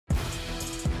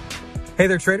Hey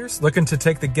there, traders. Looking to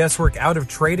take the guesswork out of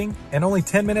trading in only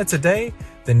 10 minutes a day?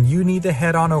 Then you need to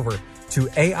head on over to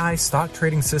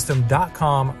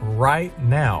AIStockTradingSystem.com right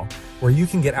now, where you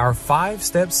can get our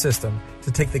 5-step system to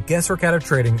take the guesswork out of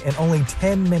trading in only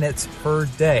 10 minutes per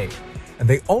day. And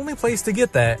the only place to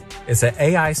get that is at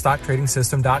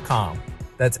AIStockTradingSystem.com.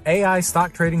 That's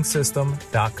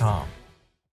AIStockTradingSystem.com.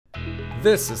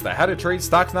 This is the How to Trade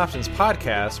Stocks and Options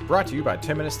podcast, brought to you by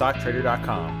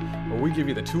 10MinuteStockTrader.com, where we give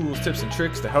you the tools, tips, and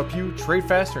tricks to help you trade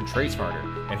faster and trade smarter.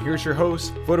 And here's your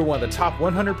host, voted one of the top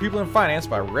 100 people in finance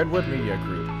by Redwood Media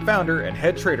Group, founder and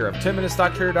head trader of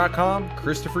 10MinuteStockTrader.com,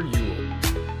 Christopher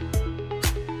Uhl.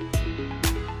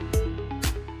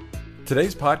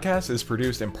 Today's podcast is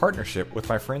produced in partnership with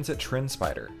my friends at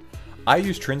TrendSpider. I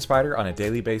use TrendSpider on a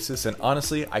daily basis, and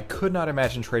honestly, I could not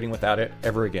imagine trading without it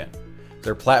ever again.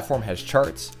 Their platform has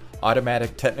charts,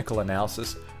 automatic technical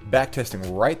analysis,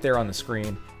 backtesting right there on the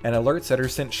screen, and alerts that are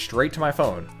sent straight to my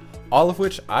phone, all of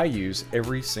which I use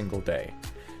every single day.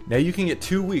 Now you can get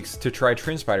 2 weeks to try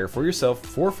TrendSpider for yourself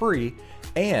for free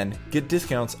and get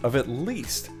discounts of at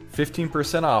least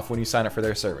 15% off when you sign up for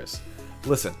their service.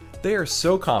 Listen, they are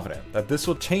so confident that this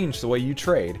will change the way you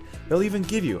trade, they'll even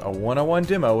give you a one-on-one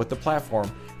demo with the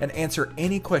platform and answer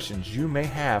any questions you may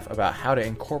have about how to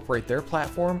incorporate their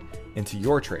platform into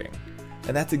your trading.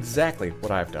 And that's exactly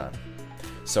what I've done.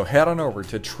 So head on over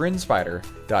to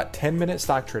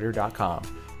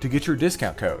trendspider.10MinuteStockTrader.com to get your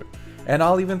discount code. And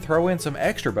I'll even throw in some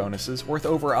extra bonuses worth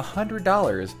over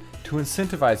 $100 to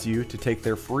incentivize you to take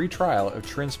their free trial of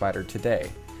TrendSpider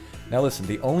today. Now listen,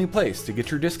 the only place to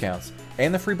get your discounts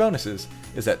and the free bonuses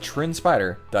is at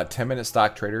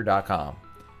trendspider.10MinuteStockTrader.com.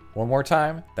 One more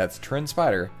time, that's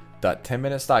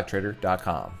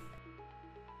trendspider.10MinuteStockTrader.com.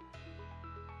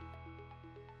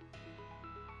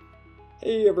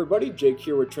 Hey everybody, Jake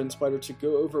here with TrendSpider to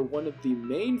go over one of the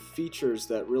main features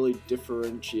that really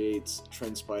differentiates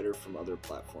TrendSpider from other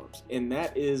platforms, and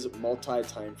that is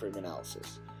multi-time frame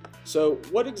analysis. So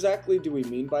what exactly do we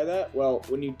mean by that? Well,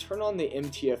 when you turn on the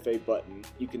MTFA button,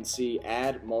 you can see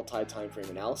Add Multi-Time Frame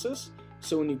Analysis.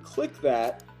 So when you click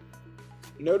that,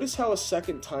 notice how a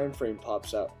second time frame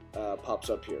pops up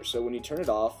here. So when you turn it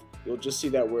off, you'll just see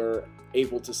that we're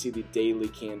able to see the daily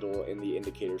candle and the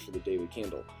indicators for the daily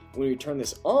candle. When you turn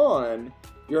this on,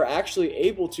 you're actually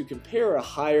able to compare a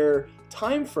higher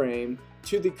time frame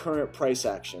to the current price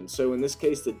action. So in this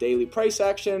case, the daily price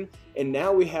action, and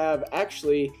now we have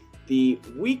actually the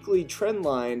weekly trend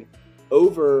line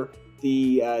over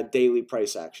the daily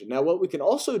price action. Now what we can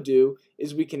also do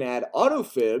is we can add auto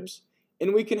fibs,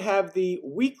 and we can have the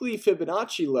weekly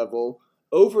Fibonacci level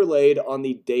overlaid on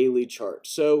the daily chart.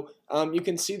 So you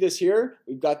can see this here.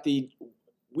 We've got the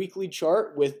weekly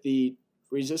chart with the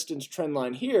resistance trend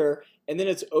line here, and then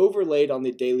it's overlaid on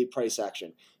the daily price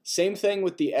action. Same thing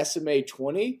with the SMA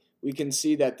 20. We can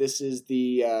see that this is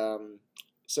the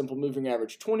simple moving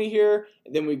average 20 here,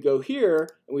 and then we go here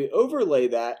and we overlay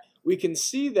that. We can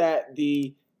see that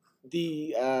the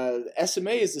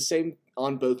SMA is the same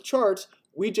on both charts.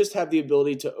 We just have the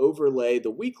ability to overlay the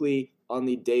weekly on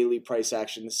the daily price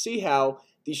action to see how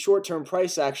the short-term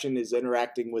price action is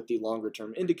interacting with the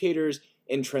longer-term indicators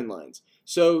and trend lines.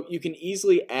 So you can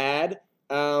easily add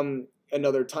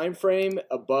another time frame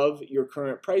above your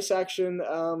current price action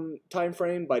time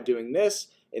frame by doing this.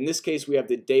 In this case, we have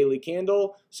the daily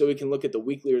candle, so we can look at the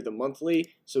weekly or the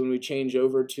monthly. So when we change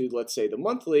over to, let's say, the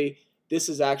monthly, this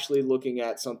is actually looking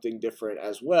at something different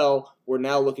as well. We're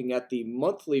now looking at the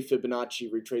monthly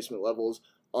Fibonacci retracement levels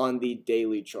on the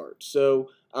daily chart. So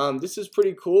this is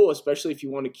pretty cool, especially if you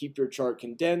want to keep your chart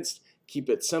condensed, keep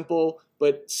it simple,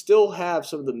 but still have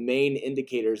some of the main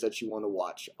indicators that you want to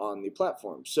watch on the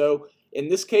platform. So in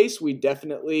this case, we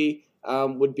definitely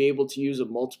would be able to use a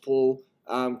multiple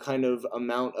kind of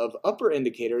amount of upper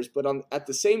indicators, but at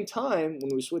the same time,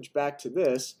 when we switch back to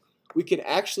this, we can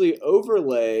actually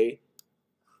overlay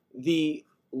the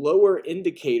lower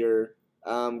indicator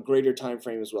greater time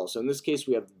frame as well. So in this case,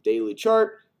 we have the daily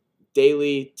chart,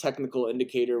 daily technical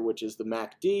indicator, which is the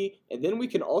MACD, and then we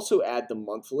can also add the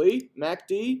monthly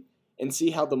MACD and see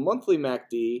how the monthly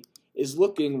MACD is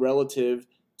looking relative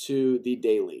to the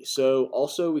daily. So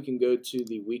also we can go to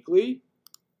the weekly.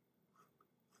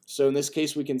 So in this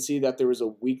case, we can see that there was a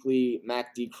weekly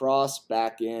MACD cross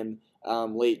back in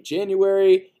late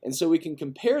January, and so we can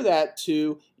compare that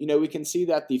to, we can see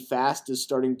that the fast is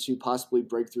starting to possibly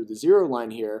break through the zero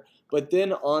line here, but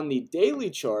then on the daily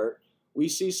chart, we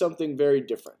see something very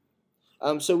different.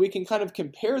 So we can kind of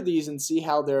compare these and see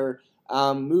how they're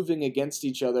moving against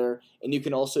each other, and you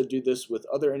can also do this with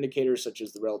other indicators such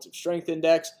as the relative strength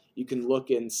index. You can look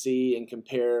and see and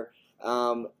compare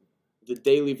the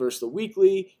daily versus the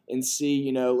weekly and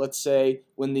see, let's say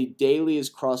when the daily is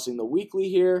crossing the weekly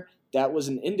here, that was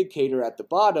an indicator at the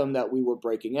bottom that we were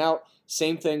breaking out.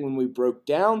 Same thing when we broke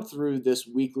down through this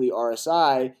weekly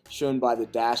RSI shown by the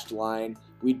dashed line,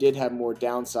 we did have more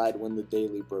downside when the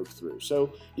daily broke through.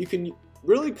 So you can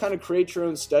really kind of create your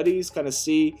own studies, kind of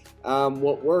see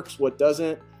what works, what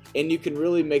doesn't, and you can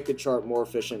really make the chart more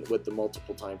efficient with the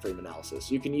multiple time frame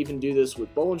analysis. You can even do this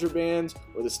with Bollinger Bands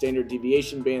or the standard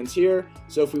deviation bands here.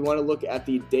 So if we want to look at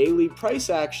the daily price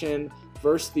action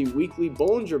versus the weekly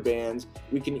Bollinger Bands,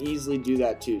 we can easily do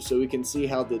that too. So we can see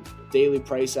how the daily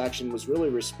price action was really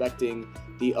respecting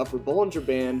the upper Bollinger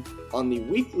Band on the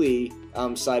weekly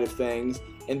side of things.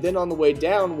 And then on the way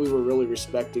down, we were really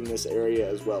respecting this area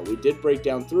as well. We did break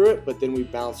down through it, but then we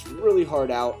bounced really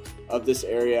hard out of this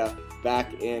area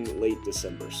back in late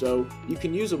December. So you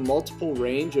can use a multiple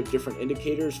range of different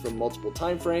indicators from multiple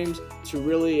time frames to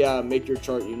really make your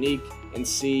chart unique and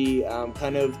see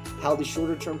kind of how the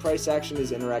shorter term price action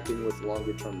is interacting with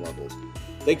longer term levels.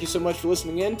 Thank you so much for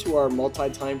listening in to our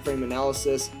multi-time frame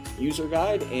analysis user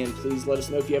guide, and please let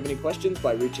us know if you have any questions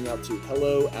by reaching out to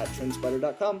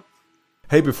hello@trendspider.com.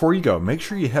 Hey, before you go, make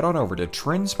sure you head on over to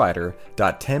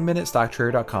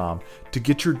trendspider.10minutestocktrader.com to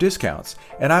get your discounts.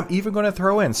 And I'm even going to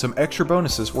throw in some extra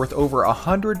bonuses worth over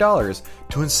 $100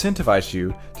 to incentivize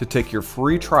you to take your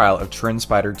free trial of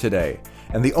TrendSpider today.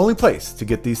 And the only place to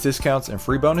get these discounts and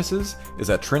free bonuses is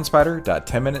at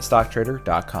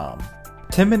trendspider.10minutestocktrader.com.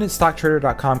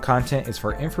 10minutestocktrader.com content is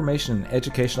for information and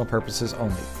educational purposes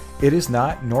only. It is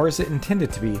not, nor is it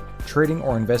intended to be, trading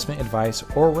or investment advice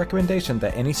or recommendation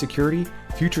that any security,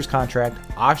 futures contract,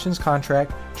 options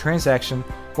contract, transaction,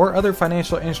 or other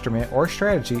financial instrument or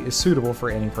strategy is suitable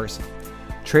for any person.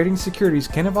 Trading securities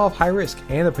can involve high risk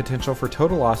and the potential for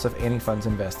total loss of any funds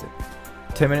invested.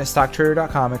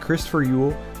 10minutestocktrader.com and Christopher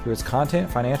Uhl, through its content,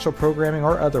 financial programming,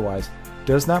 or otherwise,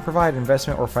 does not provide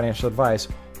investment or financial advice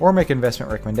or make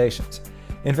investment recommendations.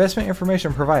 Investment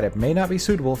information provided may not be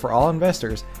suitable for all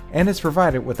investors and is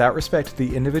provided without respect to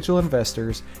the individual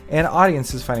investors and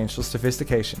audience's financial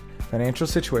sophistication, financial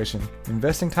situation,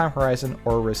 investing time horizon,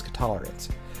 or risk tolerance.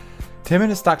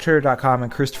 10minutestocktrader.com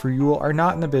and Christopher Uhl are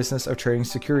not in the business of trading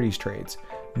securities trades,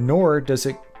 nor does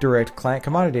it direct client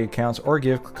commodity accounts or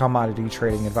give commodity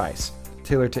trading advice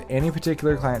tailored to any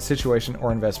particular client situation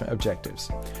or investment objectives.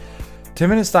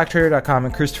 10minutestocktrader.com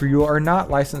and Christopher Uhl are not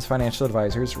licensed financial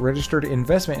advisors, registered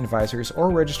investment advisors, or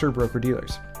registered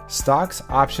broker-dealers. Stocks,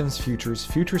 options,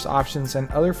 futures options,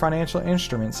 and other financial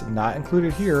instruments not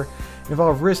included here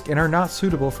involve risk and are not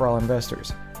suitable for all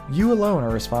investors. You alone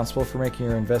are responsible for making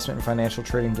your investment and financial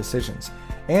trading decisions,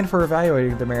 and for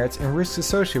evaluating the merits and risks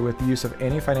associated with the use of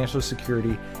any financial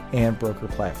security and broker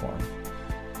platform.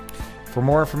 For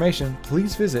more information,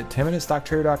 please visit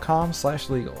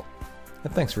 10minutestocktrader.com/legal.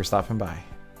 And thanks for stopping by.